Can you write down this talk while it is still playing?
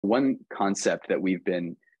One concept that we've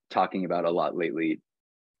been talking about a lot lately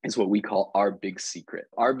is what we call our big secret.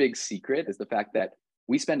 Our big secret is the fact that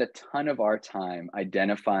we spend a ton of our time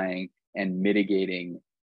identifying and mitigating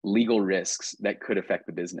legal risks that could affect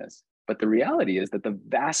the business. But the reality is that the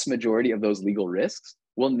vast majority of those legal risks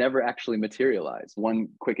will never actually materialize. One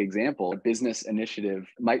quick example, a business initiative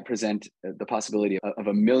might present the possibility of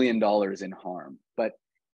 $1 million in harm. But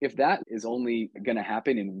if that is only going to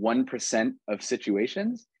happen in 1% of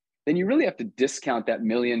situations, then you really have to discount that $1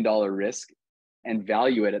 million risk and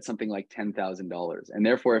value it at something like $10,000. And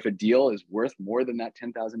therefore, if a deal is worth more than that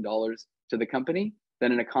 $10,000 to the company,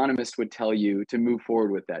 then an economist would tell you to move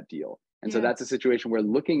forward with that deal. And so Yeah. that's a situation where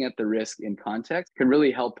looking at the risk in context can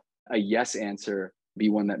really help a yes answer be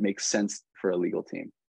one that makes sense for a legal team.